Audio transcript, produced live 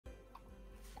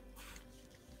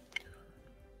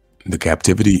The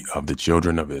captivity of the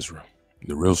children of Israel.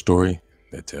 The real story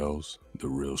that tells the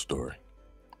real story.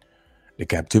 The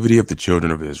captivity of the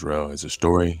children of Israel is a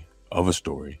story of a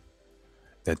story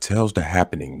that tells the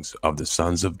happenings of the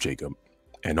sons of Jacob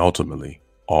and ultimately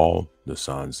all the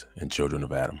sons and children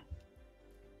of Adam.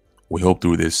 We hope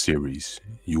through this series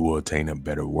you will attain a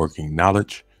better working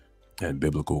knowledge and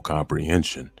biblical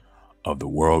comprehension of the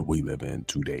world we live in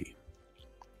today.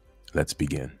 Let's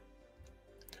begin.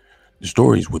 The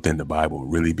stories within the Bible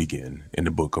really begin in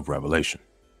the book of Revelation.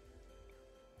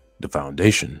 The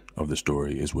foundation of the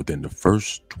story is within the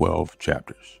first 12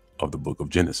 chapters of the book of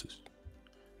Genesis.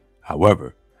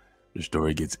 However, the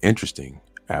story gets interesting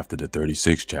after the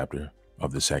 36th chapter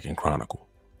of the second chronicle.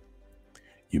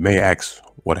 You may ask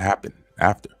what happened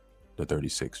after the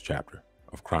 36th chapter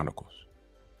of Chronicles.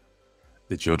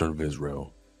 The children of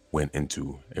Israel went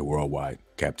into a worldwide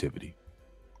captivity.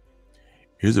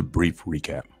 Here's a brief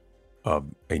recap of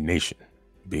a nation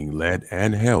being led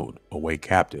and held away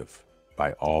captive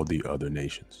by all the other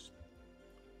nations.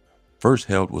 First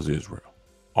held was Israel,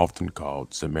 often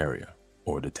called Samaria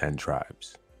or the 10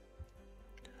 tribes,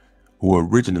 who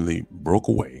originally broke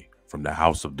away from the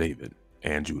house of David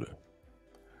and Judah.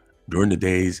 During the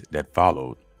days that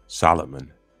followed,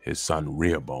 Solomon, his son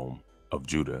Rehoboam of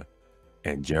Judah,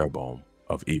 and Jeroboam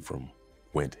of Ephraim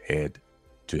went head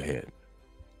to head.